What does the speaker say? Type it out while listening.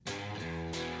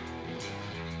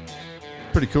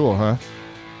pretty cool, huh?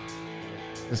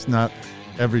 It's not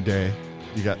every day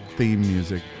you got theme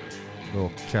music,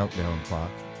 little countdown clock.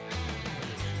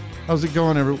 How's it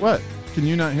going, what? Can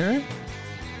you not hear it?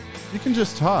 You can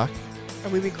just talk. Are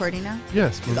we recording now?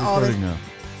 Yes, we're recording now.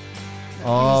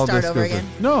 All start over again?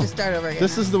 No. Just start over again.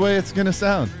 This is the way it's going to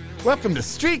sound. Welcome to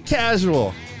Street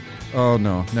Casual. Oh,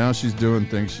 no. Now she's doing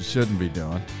things she shouldn't be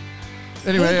doing.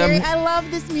 Anyway, hey, Gary, I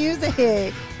love this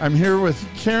music. I'm here with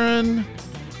Karen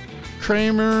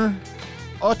Kramer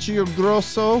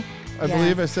Occhiogrosso. I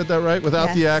believe I said that right.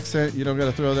 Without the accent, you don't got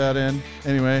to throw that in.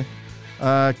 Anyway,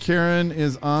 Karen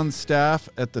is on staff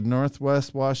at the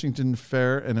Northwest Washington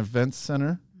Fair and Events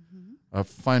Center. A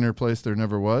finer place there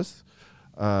never was.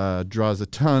 Draws a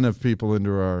ton of people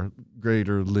into our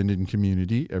greater Lynden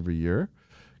community every year.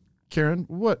 Karen,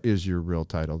 what is your real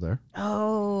title there?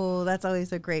 Oh, that's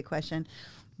always a great question.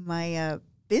 My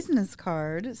business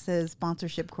card says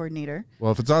sponsorship coordinator.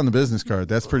 Well, if it's on the business card,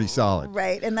 that's pretty solid.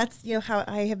 Right, and that's how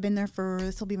I have been there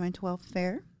this will be my 12th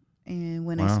fair. And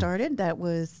when I started, I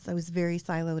was very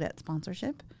siloed at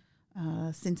sponsorship.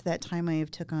 Since that time, I have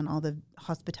took on all the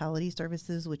hospitality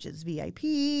services, which is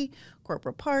VIP,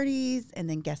 corporate parties, and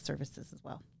then guest services as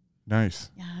well.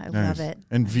 Nice. Yeah, I love it.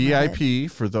 And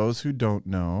VIP, for those who don't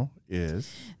know,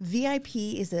 is? VIP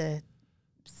is a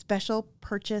special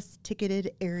purchase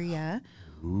ticketed area.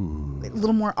 Ooh. A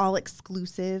little more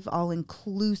all-exclusive,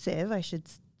 all-inclusive, I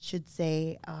should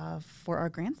say, for our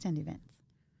grandstand events.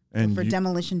 And for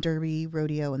Demolition Derby,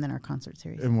 rodeo, and then our concert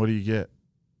series. And what do you get?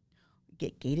 You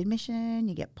get gate admission,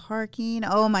 you get parking.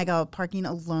 Oh, my God, parking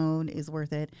alone is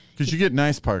worth it. Because you get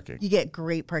nice parking. You get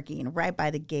great parking right by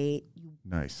the gate.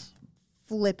 Nice.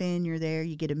 Flip in, you're there.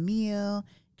 You get a meal,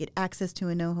 get access to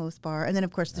a no-host bar, and then,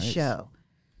 of course, the show.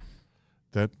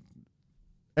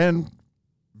 And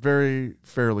very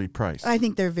fairly priced. I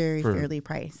think they're very fairly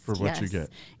priced. For what you get.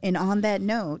 And on that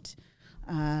note,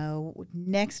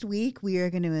 next week we are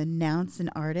going to announce an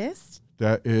artist.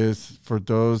 That is, for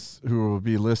those who will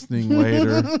be listening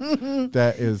later,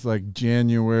 that is like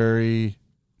January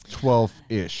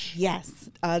 12th-ish. Yes.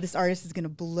 This artist is going to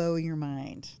blow your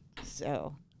mind.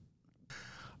 So...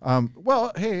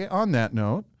 well, hey, on that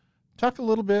note, talk a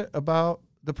little bit about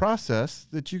the process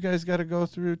that you guys got to go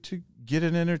through to get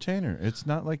an entertainer. It's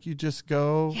not like you just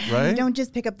go, right? You don't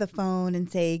just pick up the phone and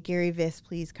say, Gary Viss,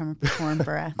 please come and perform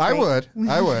for us. I would.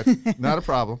 Not a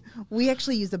problem. We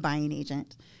actually use a buying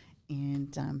agent.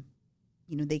 And,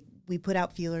 we put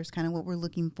out feelers, kind of what we're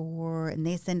looking for, and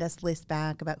they send us lists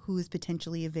back about who is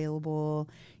potentially available.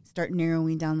 Start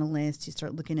narrowing down the list. You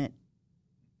start looking at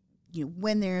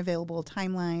when they're available,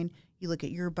 timeline, you look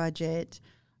at your budget,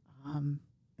 and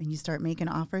you start making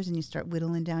offers and you start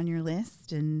whittling down your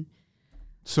list. And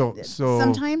so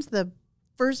sometimes the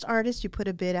first artist you put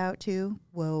a bid out to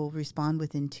will respond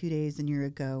within 2 days, and you're a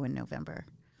go in November.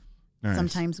 Nice.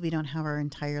 Sometimes we don't have our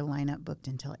entire lineup booked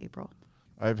until April.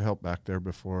 I've helped back there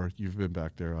before. You've been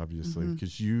back there, obviously,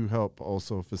 because you help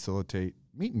also facilitate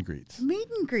meet and greets. Meet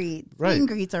and greets. Right. Meet and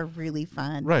greets are really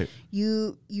fun. Right.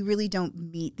 You really don't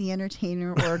meet the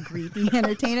entertainer or greet the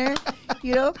entertainer,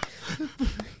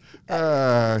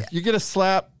 You get a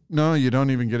slap. No, you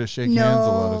don't even get a shake hands a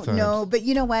lot of times. No, but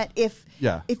you know what? If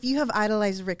Yeah. If you have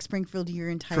idolized Rick Springfield your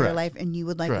entire Correct. life and you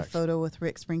would like Correct. a photo with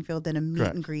Rick Springfield, then a meet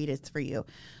Correct. and greet is for you.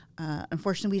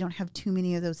 Unfortunately, we don't have too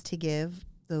many of those to give.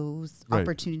 Those Right.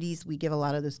 opportunities, we give a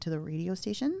lot of those to the radio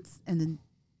stations, and then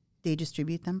they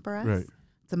distribute them for us. Right.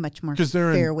 It's a much more 'Cause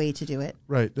they're fair way to do it.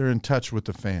 Right. They're in touch with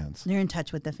the fans. They're in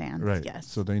touch with the fans. Right. Yes.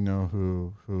 So they know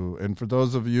who. And for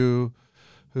those of you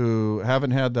who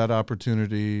haven't had that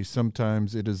opportunity,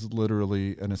 sometimes it is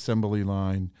literally an assembly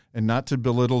line, and not to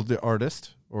belittle the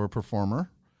artist or performer,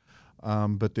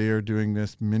 but they are doing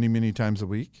this many, many times a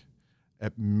week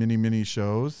at many, many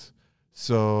shows.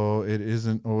 So it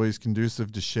isn't always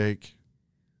conducive to shake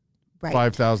Right.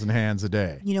 5,000 hands a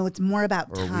day. It's more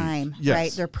about Or a week. time, Yes.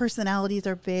 right? Their personalities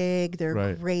are big. They're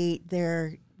Right. great.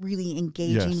 They're really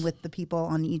engaging Yes. with the people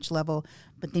on each level,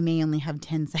 but they may only have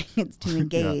 10 seconds to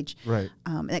engage. Yeah, right.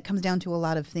 And it comes down to a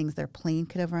lot of things. Their plane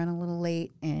could have run a little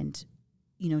late, and,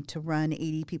 to run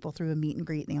 80 people through a meet and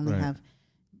greet, they only Right. have,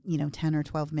 10 or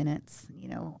 12 minutes,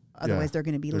 otherwise they're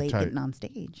going to be They're late tight. getting on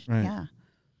stage. Right. Yeah.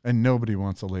 And nobody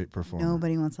wants a late performer.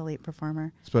 Nobody wants a late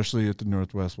performer. Especially at the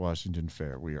Northwest Washington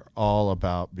Fair. We are all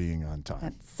about being on time.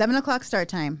 At 7:00 start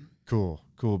time. Cool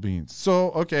beans. So,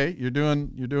 okay, you're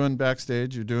doing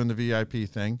backstage, you're doing the VIP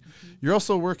thing. Mm-hmm. You're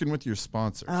also working with your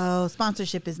sponsors. Oh,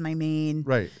 sponsorship is my main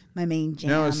jam.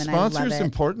 Now, is and I love sponsors it.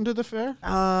 important to the fair?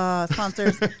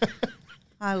 Sponsors.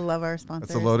 I love our sponsors.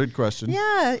 That's a loaded question.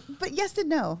 Yeah, but yes and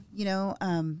no.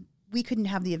 We couldn't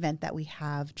have the event that we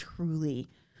have truly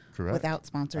without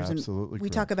sponsors. Absolutely. And we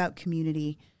talk about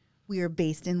community. We are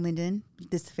based in Lynden.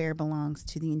 This fair belongs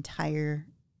to the entire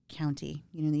county,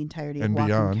 the entirety of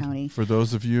Whatcom County. For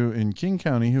those of you in King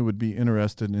County who would be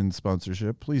interested in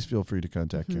sponsorship, please feel free to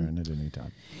contact Karen at any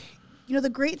time. The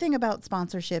great thing about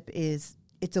sponsorship is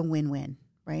it's a win-win,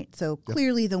 right? So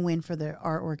clearly the win for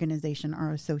our organization,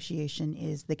 our association,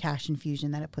 is the cash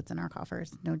infusion that it puts in our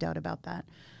coffers. No doubt about that.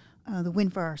 The win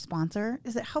for our sponsor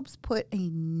is it helps put a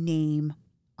name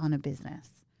on a business.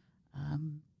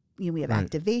 We have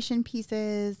activation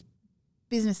pieces.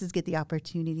 Businesses get the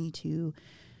opportunity to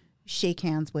shake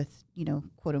hands with,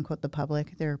 quote unquote, the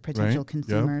public. They're potential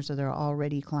consumers or they're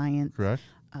already clients. Correct.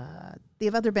 They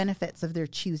have other benefits of their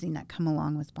choosing that come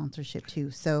along with sponsorship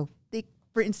too. So they,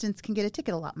 for instance, can get a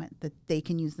ticket allotment that they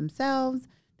can use themselves.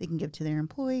 They can give to their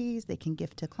employees. They can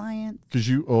give to clients. Because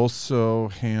you also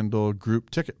handle group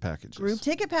ticket packages.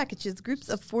 Groups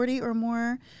of 40 or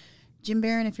more. Jim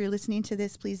Barron, if you're listening to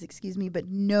this, please excuse me, but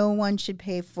no one should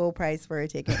pay full price for a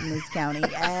ticket in this county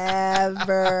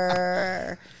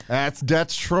ever. That's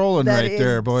Dutch trolling right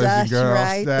there, boys and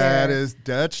girls. That is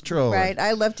Dutch trolling. Right.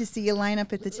 I love to see you line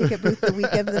up at the ticket booth the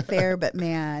week of the fair, but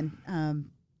man.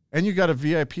 And you got a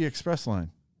VIP express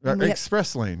line.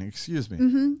 Express lane, excuse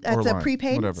me. That's a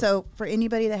prepaid. Whatever. So for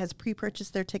anybody that has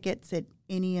pre-purchased their tickets at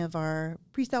any of our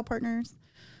pre-sale partners,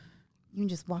 you can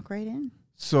just walk right in.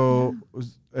 So,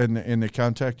 and they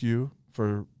contact you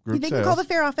for group sales. They can call the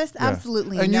fair office,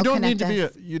 absolutely. And you don't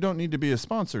need to be a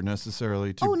sponsor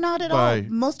necessarily. Not at all.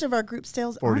 Most of our group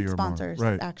sales aren't sponsors,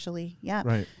 actually. Yeah.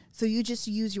 Right. So you just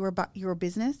use your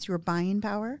business, your buying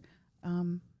power,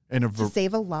 to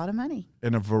save a lot of money.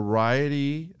 And a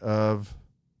variety of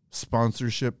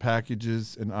sponsorship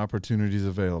packages and opportunities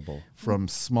available from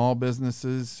small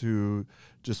businesses who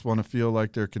just want to feel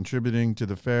like they're contributing to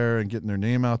the fair and getting their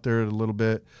name out there a little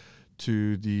bit,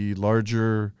 to the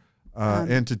larger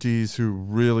entities who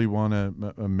really want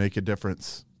to make a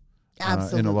difference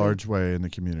in a large way in the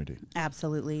community.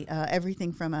 Absolutely.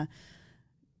 Everything from a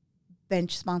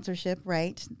bench sponsorship,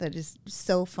 right? That is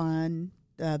so fun.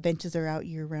 Benches are out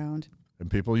year round. And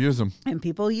people use them.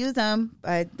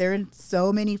 They're in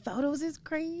so many photos. It's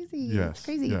crazy. Yes. It's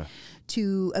crazy. Yeah.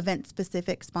 To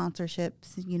event-specific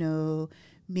sponsorships,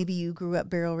 maybe you grew up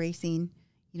barrel racing,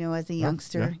 as a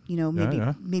youngster.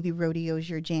 Maybe rodeo's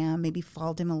your jam. Maybe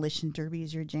fall demolition derby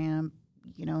is your jam.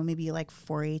 Maybe you like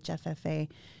 4-H FFA.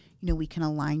 We can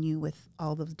align you with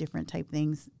all those different type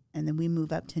things. And then we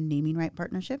move up to naming right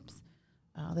partnerships.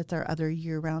 That's our other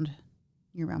year-round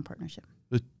partnership.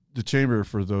 The chamber,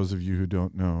 for those of you who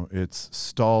don't know, it's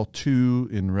stall 2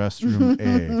 in restroom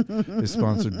A, is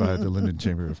sponsored by the Lynden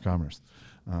Chamber of Commerce.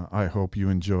 I hope you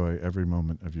enjoy every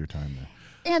moment of your time there.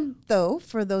 And though,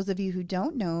 for those of you who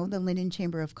don't know, the Lynden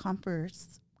Chamber of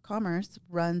Commerce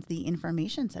runs the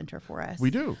information center for us. We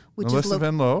do. Melissa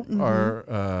Van Loo,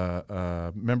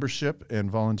 our membership and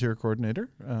volunteer coordinator,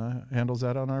 handles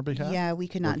that on our behalf. Yeah, we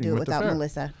could not do it without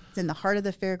Melissa. It's in the heart of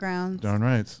the fairgrounds. Darn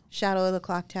right. Shadow of the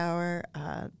clock tower.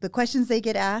 The questions they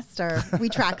get asked we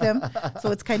track them,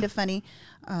 so it's kind of funny.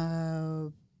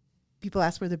 People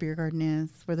ask where the beer garden is,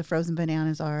 where the frozen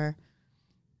bananas are.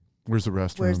 Where's the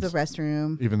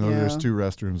restroom? Even though there's 2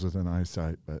 restrooms within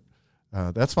eyesight, but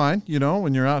that's fine.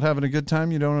 When you're out having a good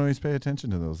time, you don't always pay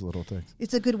attention to those little things.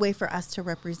 It's a good way for us to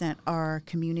represent our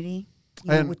community,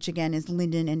 which again is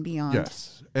Lynden and beyond.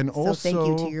 Yes. And so also, thank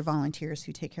you to your volunteers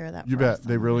who take care of that. You bet.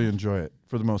 They really enjoy it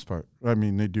for the most part. I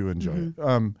mean, they do enjoy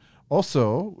it.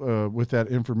 Also, with that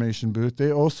information booth,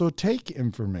 they also take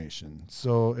information.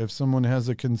 So if someone has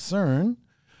a concern,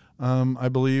 I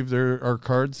believe there are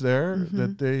cards there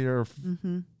that they are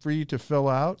free to fill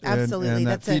out. Absolutely. And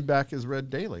that feedback is read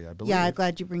daily, I believe. Yeah, I'm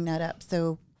glad you bring that up.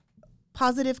 So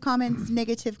positive comments,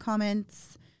 negative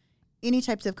comments, any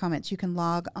types of comments, you can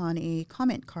log on a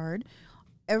comment card.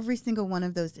 Every single one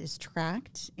of those is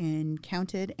tracked and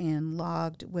counted and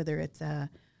logged, whether it's a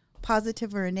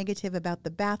positive or a negative about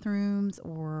the bathrooms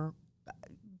or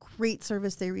great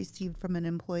service they received from an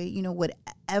employee,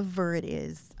 whatever it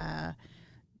is.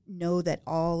 Know that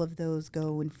all of those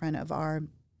go in front of our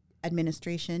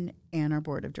administration and our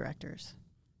board of directors.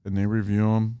 And they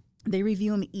review them? They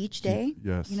review them each day.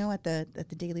 Yes. At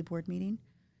the daily board meeting.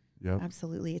 Yeah.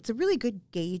 Absolutely. It's a really good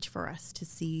gauge for us to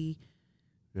see.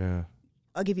 Yeah.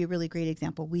 I'll give you a really great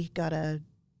example. We got a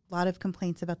lot of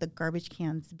complaints about the garbage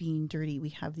cans being dirty. We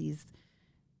have these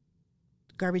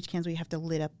garbage cans where you have to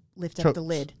lift up the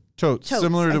lid. Totes.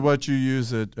 Similar to what you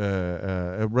use at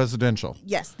residential.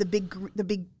 Yes, the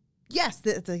big. Yes,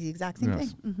 that's the exact same thing.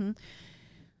 Mm-hmm.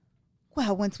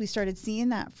 Well, once we started seeing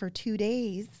that for 2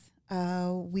 days,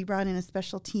 we brought in a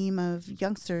special team of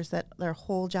youngsters that their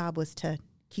whole job was to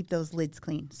keep those lids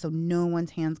clean so no one's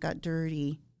hands got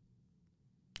dirty.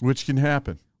 Which can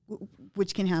happen.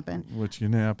 Which can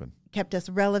happen. Kept us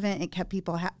relevant. It kept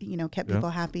people, people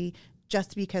happy.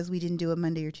 Just because we didn't do it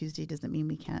Monday or Tuesday doesn't mean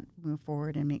we can't move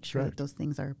forward and make sure that those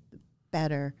things are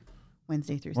better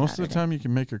Wednesday through Saturday. Most of the time you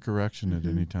can make a correction at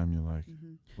any time you like,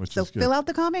 which so is good. Fill out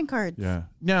the comment cards. Yeah.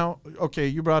 Now, okay,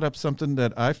 you brought up something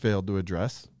that I failed to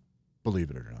address, believe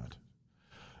it or not,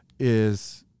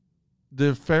 is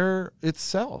the fair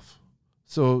itself.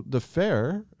 So the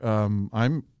fair,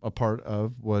 I'm a part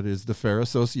of what is the Fair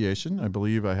Association. I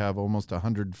believe I have almost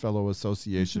 100 fellow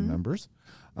association members.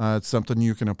 It's something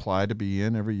you can apply to be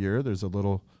in every year. There's a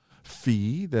little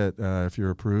fee that if you're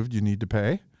approved, you need to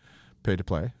pay to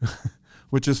play,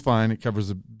 which is fine. It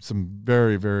covers some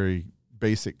very, very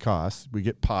basic costs. We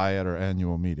get pie at our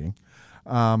annual meeting.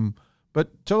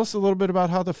 But tell us a little bit about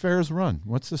how the fairs run.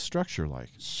 What's the structure like?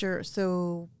 Sure.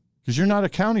 So, because you're not a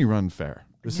county-run fair.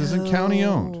 This isn't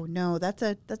county-owned. No, that's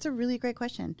a really great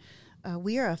question.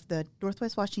 We are the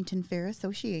Northwest Washington Fair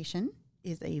Association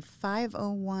is a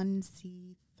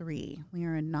 501c3. We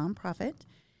are a nonprofit.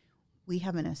 We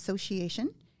have an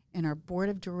association, and our board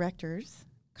of directors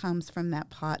comes from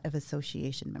that pot of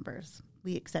association members.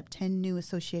 We accept 10 new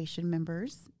association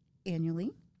members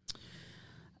annually.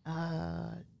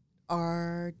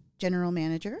 Our general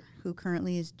manager, who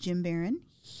currently is Jim Barron,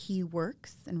 he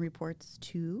works and reports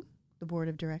to the board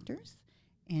of directors,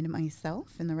 and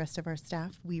myself and the rest of our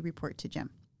staff, we report to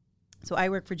Jim. So I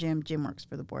work for Jim. Jim works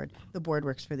for the board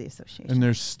works for the association. And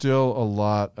there's still a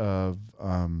lot of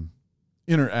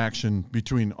interaction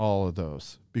between all of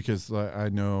those, because I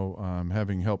know,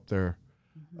 having helped there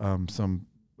a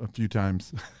few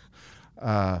times,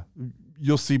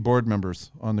 you'll see board members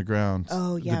on the grounds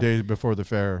the day before the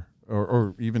fair,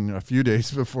 or even a few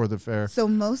days before the fair. So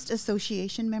most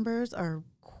association members are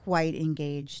quite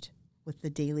engaged with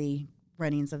the daily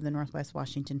runnings of the Northwest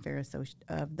Washington Fair,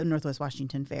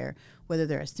 whether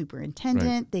they're a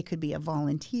superintendent, they could be a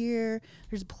volunteer.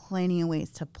 There's plenty of ways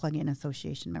to plug in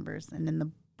association members. And then the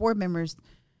board members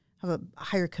have a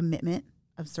higher commitment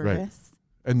of service.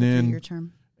 Right. And then,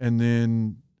 term. And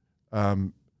then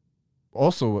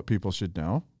also what people should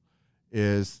know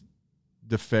is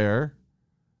the fair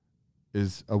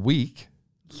is a week.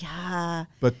 Yeah.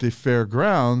 But the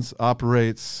fairgrounds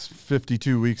operates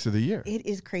 52 weeks of the year. It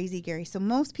is crazy, Gary. So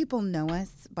most people know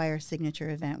us by our signature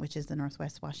event, which is the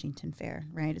Northwest Washington Fair,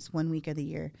 right? It's 1 week of the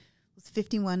year. It's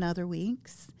 51 other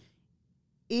weeks.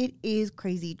 It is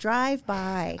crazy. Drive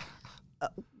by. I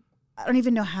don't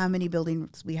even know how many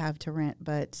buildings we have to rent,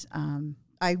 but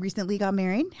I recently got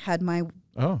married, had my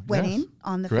wedding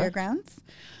on the fairgrounds.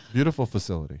 Beautiful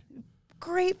facility.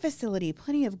 Great facility,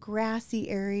 plenty of grassy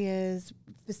areas,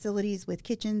 facilities with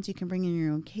kitchens. You can bring in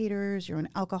your own caterers, your own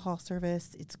alcohol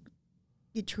service.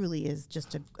 It truly is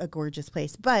just a gorgeous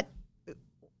place. But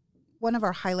one of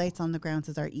our highlights on the grounds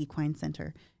is our equine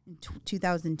center. In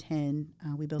 2010,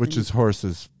 we built which is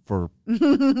horses for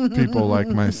people like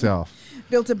myself.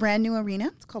 Built a brand new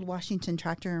arena. It's called Washington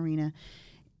Tractor Arena.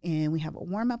 And we have a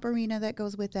warm-up arena that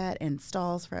goes with that and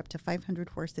stalls for up to 500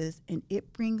 horses. And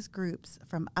it brings groups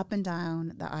from up and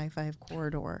down the I-5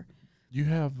 corridor. You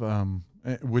have,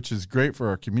 which is great for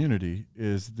our community,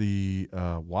 is the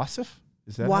WASF?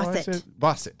 Is that Wasset. How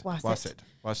I say it?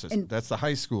 WASset. And that's the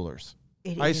high schoolers.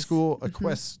 High school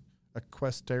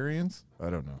equestrians?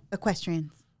 I don't know.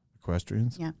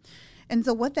 Equestrians? Yeah. And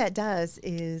so what that does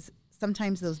is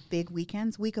sometimes those big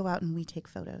weekends, we go out and we take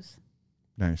photos.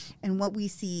 Nice. And what we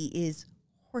see is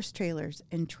horse trailers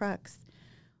and trucks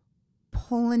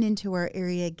pulling into our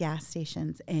area gas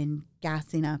stations and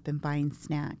gassing up and buying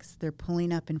snacks. They're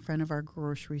pulling up in front of our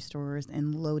grocery stores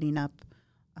and loading up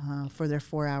for their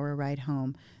 4-hour ride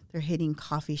home. They're hitting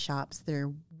coffee shops.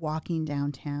 They're walking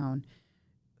downtown.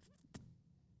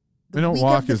 They don't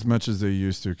walk as much as they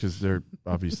used to because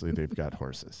they've got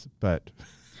horses. But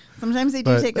sometimes they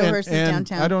do take the horses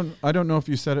downtown. I don't know if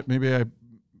you said it. Maybe I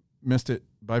missed it,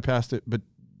 bypassed it, but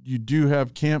you do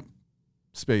have camp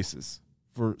spaces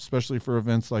especially for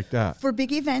events like that. For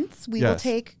big events, we will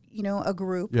take, a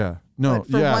group. Yeah. No,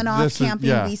 but for one-off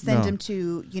camping, we send them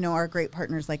to, our great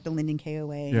partners like the Lynden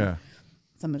KOA. Yeah.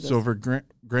 Some of those. So for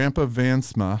Grandpa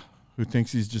Vansma, who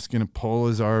thinks he's just going to pull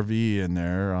his RV in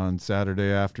there on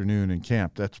Saturday afternoon and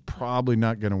camp, that's probably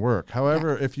not going to work.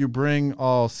 However, if you bring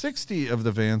all 60 of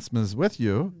the Vansmas with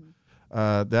you,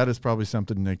 that is probably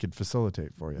something they could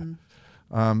facilitate for you.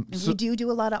 We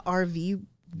do a lot of RV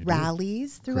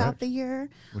rallies throughout the year.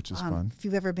 Which is fun. If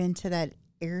you've ever been to that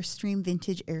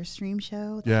vintage Airstream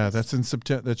show. That's in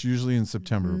September. That's usually in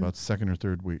September, about the second or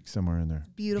third week, somewhere in there.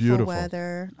 Beautiful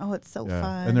weather. Oh, it's so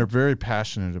fun. And they're very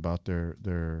passionate about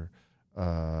their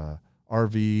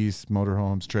RVs,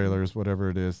 motorhomes, trailers, whatever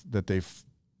it is that they've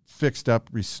fixed up,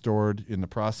 restored, in the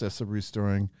process of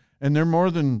restoring. And they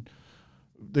more than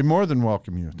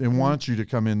welcome you. They want you to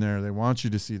come in there. They want you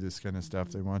to see this kind of stuff.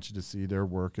 They want you to see their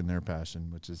work and their passion,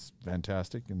 which is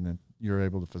fantastic. And then you're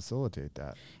able to facilitate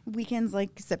that. Weekends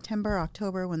like September,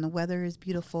 October, when the weather is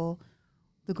beautiful,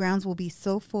 the grounds will be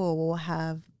so full. We'll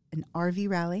have an RV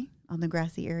rally on the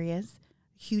grassy areas,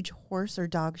 a huge horse or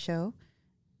dog show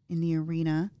in the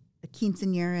arena, a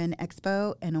quinceañera and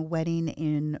expo, and a wedding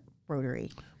in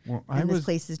Rotary. Well, this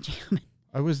place is jamming.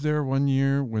 I was there one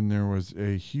year when there was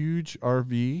a huge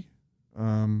RV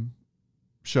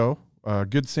show.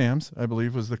 Good Sam's, I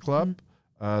believe, was the club.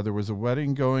 Mm-hmm. There was a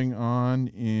wedding going on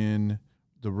in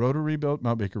the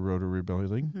Mount Baker Rotary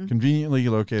Building, conveniently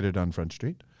located on Front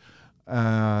Street.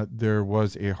 There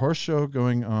was a horse show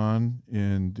going on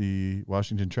in the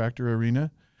Washington Tractor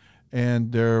Arena.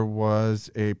 And there was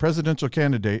a presidential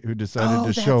candidate who decided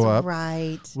to show up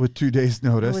with 2 days'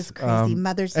 notice. It was crazy.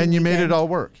 Mother's Day and you weekend. made it all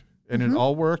work. And it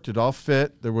all worked. It all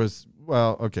fit. There was,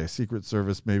 Secret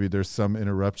Service, maybe there's some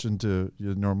interruption to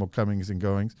your normal comings and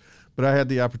goings. But I had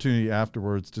the opportunity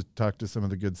afterwards to talk to some of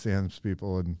the Good Sam's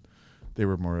people, and they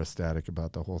were more ecstatic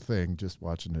about the whole thing, just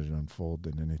watching it unfold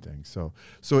than anything. So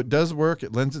it does work.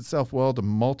 It lends itself well to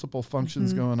multiple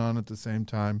functions going on at the same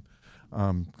time.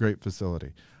 Great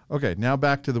facility. Okay, now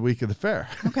back to the week of the fair.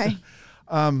 Okay.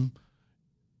 I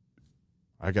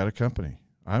got a company.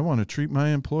 I want to treat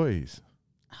my employees.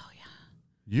 Oh, yeah.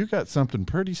 You got something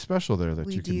pretty special there that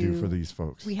you can do for these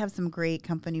folks. We have some great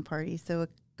company parties. So a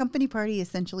company party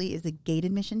essentially is a gate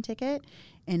admission ticket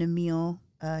and a meal,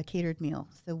 catered meal.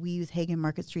 So we use Hagen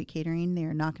Market Street Catering. They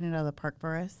are knocking it out of the park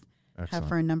for us. Excellent. Have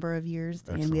for a number of years.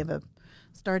 Excellent. And we have a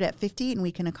start at 50, and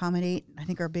we can accommodate, I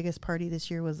think our biggest party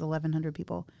this year was 1,100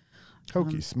 people.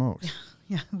 Hokey smokes.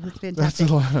 Yeah, it was fantastic. That's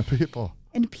a lot of people.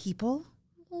 And people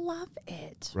love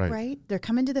it, right? They're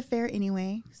coming to the fair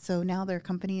anyway, so now their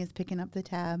company is picking up the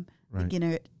tab. Right. They're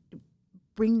going to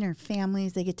bring their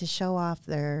families. They get to show off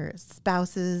their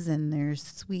spouses and their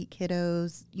sweet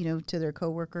kiddos, to their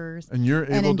coworkers. And you're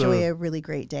able to enjoy a really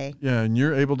great day. Yeah, and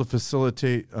you're able to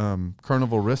facilitate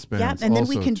carnival wristbands. Yeah, and then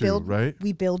we can build. Right?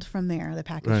 We build from there. The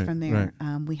package from there.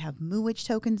 Right. We have Moowitch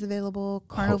tokens available,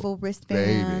 carnival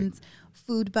wristbands,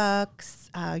 food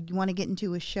bucks. You want to get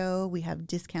into a show? We have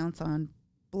discounts on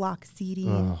block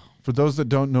seating. For those that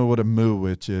don't know what a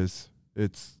Moowitch is,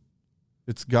 it's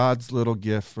God's little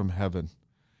gift from heaven.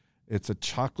 It's a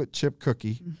chocolate chip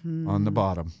cookie on the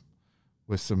bottom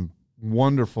with some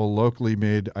wonderful locally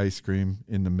made ice cream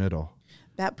in the middle.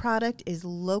 That product is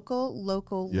local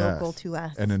to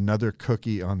us. And another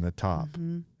cookie on the top.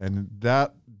 And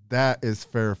that is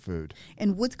fair food.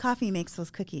 And Woods Coffee makes those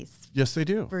cookies. Yes, they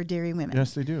do. For dairy women.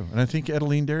 Yes, they do. And I think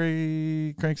Edeline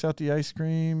Dairy cranks out the ice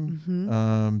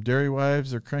cream. Dairy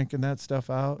Wives are cranking that stuff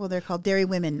out. Well, they're called Dairy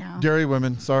Women now. Dairy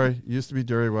Women. Sorry. It used to be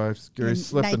Dairy Wives. Gary's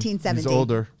slipping. 1970. He's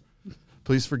older.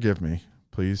 Please forgive me.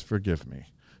 Please forgive me.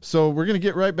 So we're going to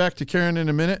get right back to Karen in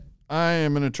a minute. I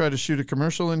am going to try to shoot a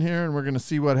commercial in here, and we're going to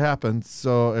see what happens.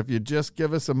 So if you just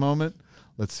give us a moment,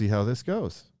 let's see how this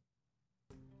goes.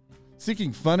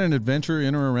 Seeking fun and adventure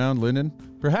in or around Lynden?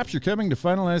 Perhaps you're coming to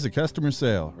finalize a customer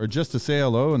sale or just to say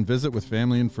hello and visit with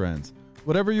family and friends.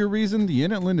 Whatever your reason, the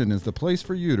Inn at Lynden is the place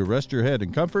for you to rest your head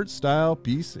in comfort, style,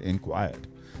 peace, and quiet.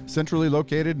 Centrally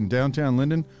located in downtown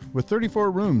Lynden with 34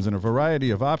 rooms and a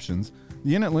variety of options,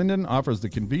 the Inn at Lynden offers the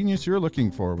convenience you're looking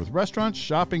for with restaurants,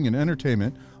 shopping, and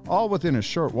entertainment, all within a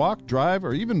short walk, drive,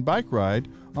 or even bike ride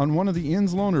on one of the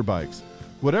Inn's loaner bikes.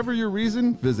 Whatever your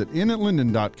reason, visit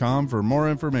inatlynden.com for more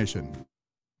information.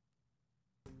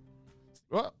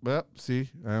 Well, see,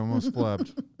 I almost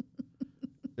flubbed.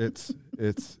 It's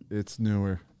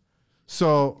newer.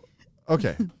 So,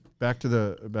 okay, back to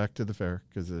the fair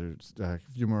because there's a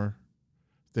few more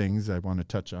things I want to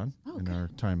touch on in our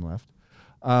time left.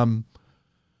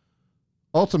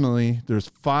 Ultimately, there's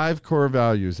 5 core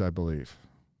values, I believe,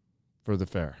 for the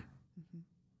fair.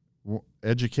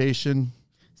 Education.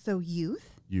 So youth.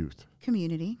 Community,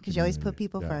 Community, because you always put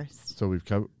people first. So we've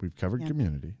covered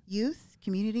community. Youth,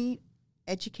 community,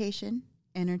 education,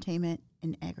 entertainment,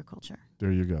 and agriculture.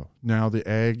 There you go. Now the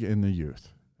ag and the youth,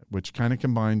 which kind of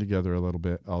combine together a little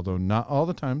bit, although not all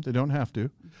the time. They don't have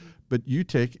to. But you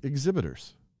take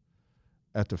exhibitors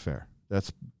at the fair. That's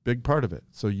a big part of it.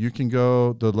 So you can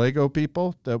go, the Lego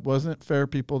people, that wasn't fair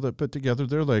people that put together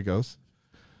their Legos.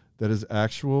 That is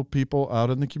actual people out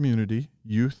in the community,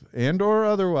 youth and or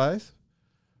otherwise.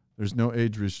 There's no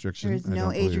age restriction. There's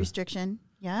no age restriction.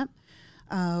 Yeah.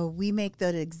 We make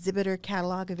the exhibitor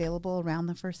catalog available around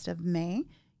the 1st of May.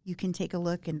 You can take a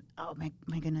look and, oh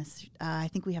my goodness, I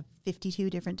think we have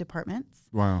 52 different departments.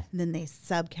 Wow. And then they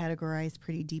subcategorize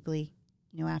pretty deeply.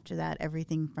 After that,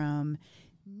 everything from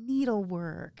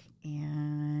needlework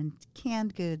and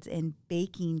canned goods and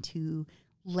baking to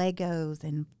Legos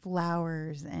and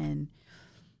flowers and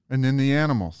then the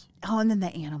animals. Oh, and then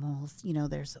the animals.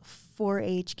 There's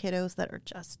 4-H kiddos that are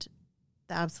just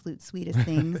the absolute sweetest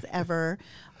things ever.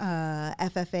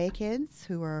 FFA kids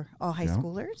who are all high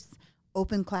schoolers.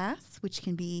 Open class, which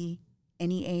can be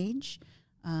any age.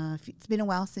 If it's been a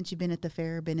while since you've been at the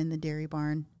fair, been in the dairy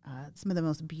barn. Some of the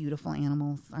most beautiful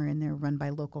animals are in there, run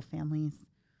by local families.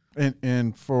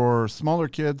 And for smaller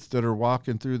kids that are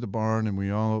walking through the barn, and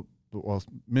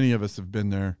many of us have been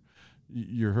there,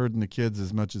 you're herding the kids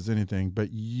as much as anything,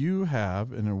 but you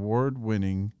have an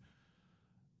award-winning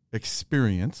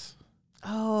experience.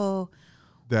 Oh,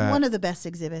 one of the best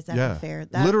exhibits at the fair.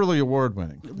 Literally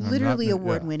award-winning. Literally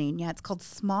award-winning. Yeah, it's called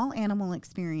Small Animal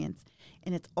Experience,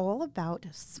 and it's all about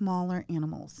smaller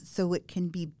animals. So it can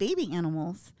be baby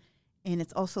animals, and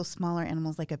it's also smaller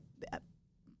animals like a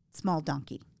small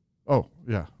donkey. Oh,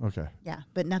 yeah, okay. Yeah,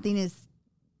 but nothing is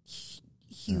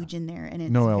huge in there, and it's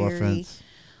no elephants.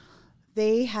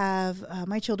 They have,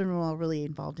 my children were all really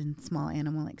involved in Small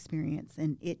Animal Experience,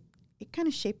 and it kind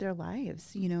of shaped their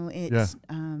lives. They had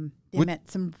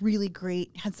some really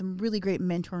great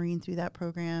mentoring through that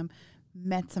program,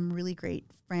 met some really great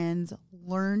friends,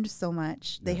 learned so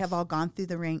much. They have all gone through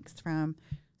the ranks from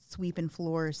sweeping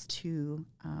floors to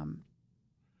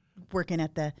working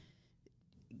at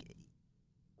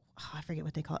I forget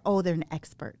what they call it. Oh, they're an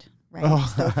expert, right?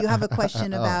 Oh. So if you have a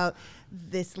question about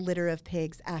this litter of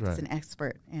pigs, ask an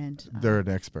expert. And they're an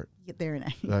expert. They're an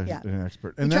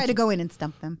expert. And we try to go in and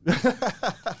stump them.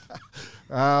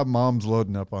 Mom's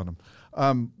loading up on them.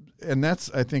 And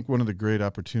that's, I think, one of the great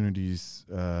opportunities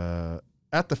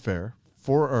at the fair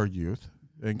for our youth,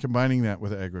 and combining that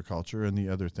with agriculture and the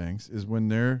other things, is when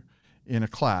they're in a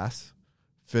class,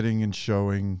 fitting and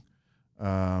showing,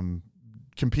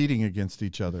 competing against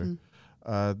each other.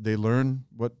 Mm-hmm. They learn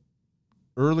what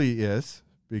early is,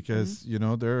 because,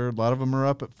 there are a lot of them are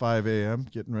up at 5 a.m.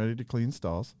 getting ready to clean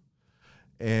stalls.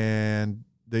 And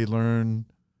they learn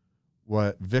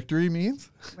what victory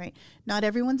means. Right. Not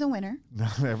everyone's a winner.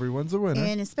 Not everyone's a winner.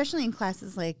 And especially in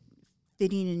classes like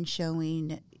fitting and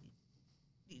showing,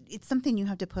 it's something you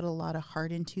have to put a lot of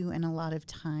heart into and a lot of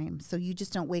time. So you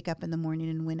just don't wake up in the morning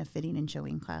and win a fitting and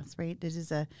showing class, right? This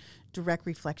is a direct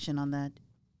reflection on the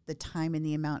time and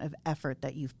the amount of effort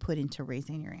that you've put into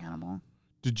raising your animal.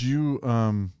 Did you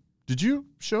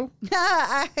show?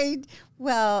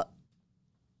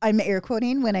 I'm air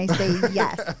quoting when I say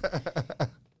yes.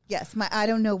 Yes, I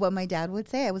don't know what my dad would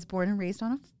say. I was born and raised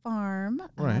on a farm.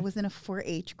 Right. I was in a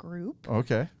 4-H group.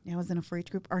 Okay. I was in a 4-H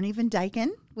group. Arnie Van Dyken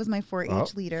was my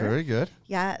 4-H leader. Very good.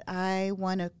 Yeah, I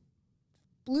won a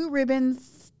blue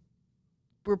ribbons.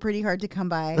 Were pretty hard to come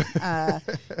by.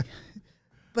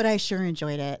 But I sure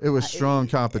enjoyed it. It was strong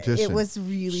competition. It was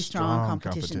really strong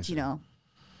competitions.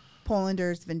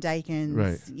 Polanders, Van Dykens.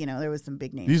 Right. There was some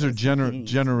big names. These are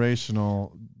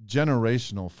generational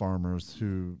farmers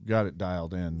who got it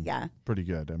dialed in. Yeah. Pretty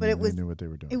good. They knew what they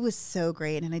were doing. It was so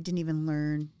great, and I didn't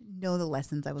even know the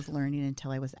lessons I was learning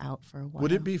until I was out for a while.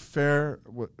 Would it be fair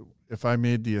if I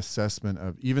made the assessment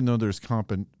of, even though there's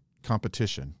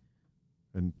competition,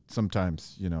 and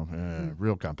sometimes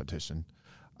real competition,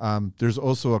 there's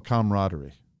also a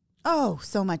camaraderie. Oh,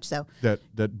 so much so.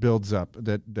 That builds up.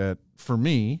 That for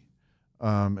me,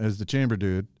 as the chamber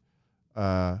dude,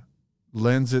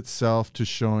 lends itself to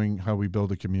showing how we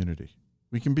build a community.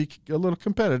 We can be a little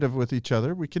competitive with each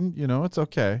other. We can, it's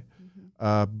okay.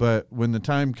 Mm-hmm. But when the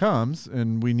time comes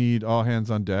and we need all hands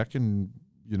on deck, and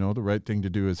the right thing to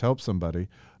do is help somebody,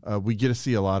 we get to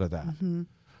see a lot of that. Mm-hmm.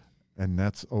 And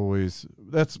that's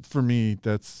for me,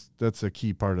 that's a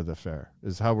key part of the fair,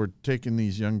 is how we're taking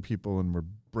these young people and we're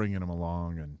bringing them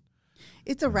along. And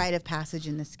it's a rite of passage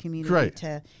in this community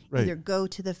to either go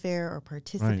to the fair or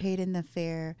participate in the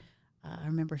fair. I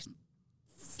remember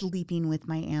sleeping with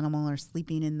my animal or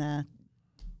sleeping in the...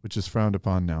 Which is frowned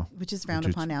upon now. Things are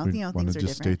different. Want to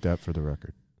just state that for the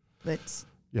record. But...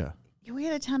 Yeah. We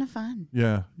had a ton of fun.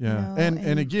 Yeah.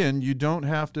 And again, you don't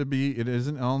have to be, it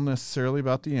isn't all necessarily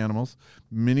about the animals.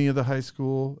 Many of the high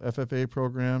school FFA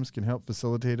programs can help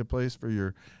facilitate a place for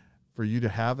you to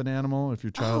have an animal if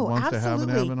your child wants to have an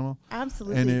animal.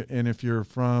 Absolutely. And if you're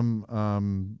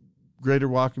from Greater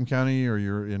Whatcom County, or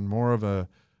you're in more of a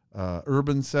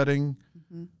urban setting,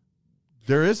 mm-hmm.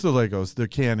 there is the Legos, the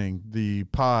canning, the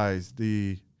pies,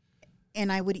 the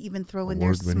And I would even throw in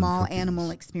their small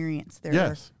animal experience. There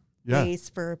are ways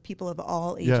for people of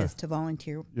all ages to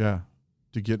volunteer. Yeah,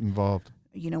 to get involved.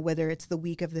 Whether it's the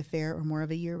week of the fair or more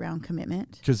of a year-round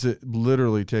commitment. Because it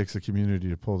literally takes a community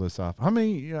to pull this off. How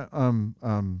many,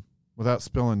 without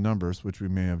spilling numbers, which we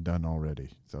may have done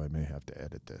already, so I may have to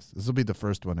edit this. This will be the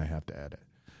first one I have to edit.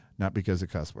 Not because of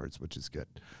cuss words, which is good.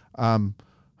 How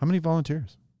many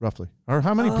volunteers, roughly? Or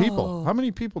how many people? How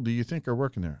many people do you think are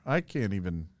working there? I can't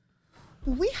even...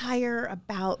 We hire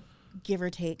about, give or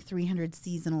take, 300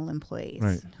 seasonal employees.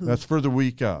 Right. That's for the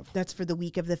week of. That's for the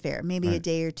week of the fair. Maybe a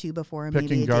day or two before, picking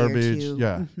maybe a garbage, day or two.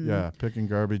 Yeah, yeah. Picking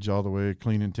garbage all the way,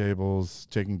 cleaning tables,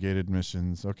 taking gate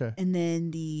admissions. Okay. And then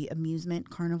the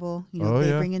amusement carnival.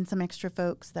 They bring in some extra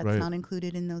folks. That's not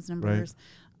included in those numbers.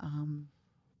 Right.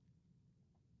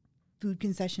 Food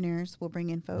concessionaires will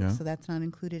bring in folks, so that's not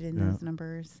included in those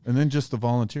numbers. And then just the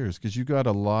volunteers, because you got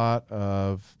a lot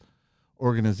of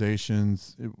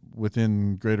organizations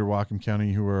within Greater Whatcom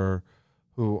County who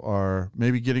are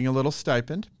maybe getting a little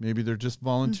stipend. Maybe they're just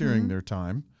volunteering their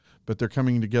time, but they're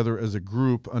coming together as a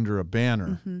group under a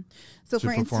banner so to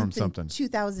for perform instance, something. In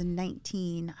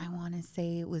 2019, I want to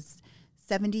say it was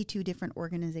 72 different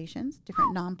organizations,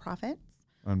 different nonprofits.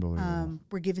 Unbelievable.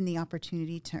 Were given the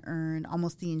opportunity to earn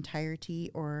almost the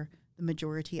entirety or the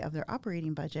majority of their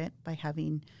operating budget by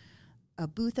having a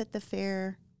booth at the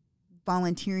fair,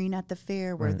 volunteering at the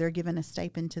fair where they're given a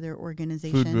stipend to their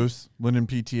organization. Food booths, Lynden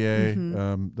PTA,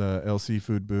 the LC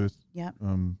food booth. Yep.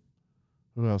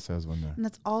 Who else has one there? And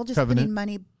that's all just putting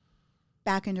money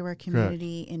back into our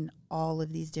community in all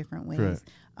of these different ways.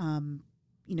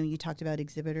 You talked about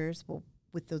exhibitors. Well,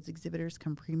 with those exhibitors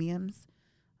come premiums.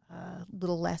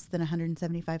 Little less than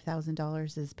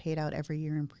 $175,000 is paid out every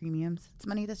year in premiums. It's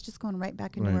money that's just going right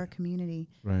back into our community.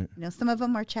 Right. Some of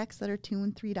them are checks that are $2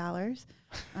 and $3. Those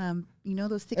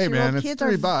 6-year-old hey man, kids it's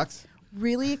are $3.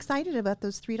 Really excited about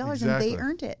those $3 Exactly. and they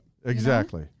earned it.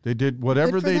 Exactly. They did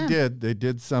whatever they did. They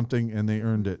did something and they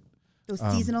earned it. Those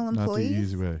seasonal employees. Not the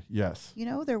easy way. Yes.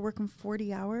 They're working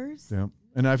 40 hours. Yeah.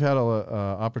 And I've had an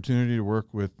opportunity to work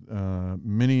with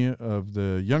many of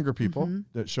the younger people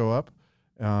that show up.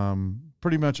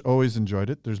 Pretty much always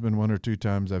enjoyed it. There's been one or two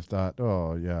times I've thought,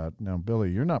 oh yeah, now Billy,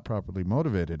 you're not properly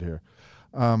motivated here.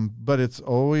 But it's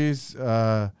always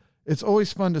fun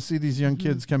to see these young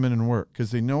kids come in and work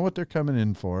because they know what they're coming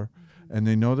in for, and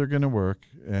they know they're going to work,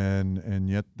 and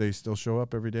yet they still show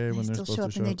up every day when they're supposed to show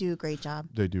up. And they do a great job.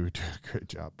 They do a great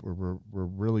job. We're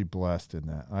really blessed in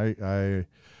that. I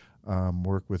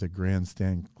work with a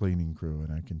grandstand cleaning crew,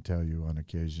 and I can tell you on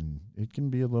occasion it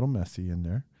can be a little messy in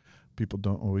there. People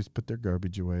don't always put their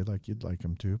garbage away like you'd like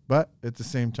them to. But at the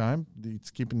same time,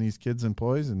 it's keeping these kids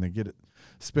employees, and they get it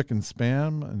spick and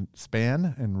span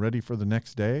and ready for the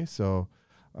next day. So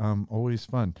always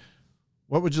fun.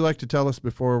 What would you like to tell us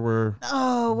before we're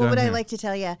what would I like to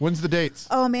tell you? When's the dates?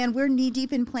 Oh, man, we're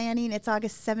knee-deep in planning. It's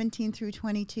August 17 through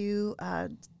 22.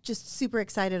 Just super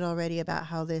excited already about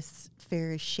how this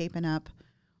fair is shaping up.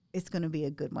 It's going to be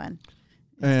a good one.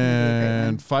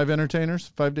 And 5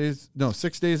 entertainers,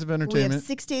 6 days of entertainment. We have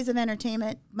 6 days of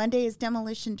entertainment. Monday is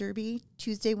Demolition Derby.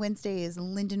 Tuesday, Wednesday is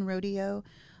Lynden Rodeo.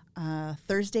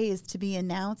 Thursday is to be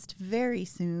announced very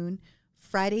soon.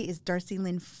 Friday is Darcy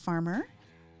Lynn Farmer.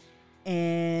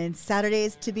 And Saturday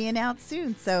is to be announced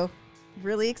soon. So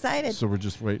really excited. So we're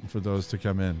just waiting for those to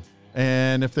come in.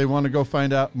 And if they want to go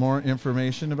find out more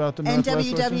information about the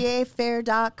Northwest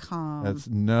NWWAfair.com. That's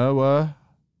Noah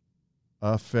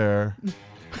Affair.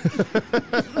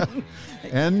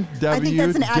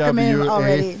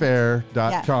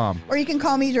 NWWAfair.com. Yeah. Or you can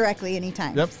call me directly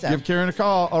anytime. Yep. So. Give Karen a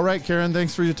call. All right, Karen,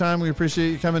 thanks for your time. We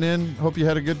appreciate you coming in. Hope you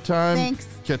had a good time. Thanks.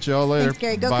 Catch you all later. Thanks,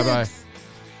 Gary. Go Bye-bye. Cougs.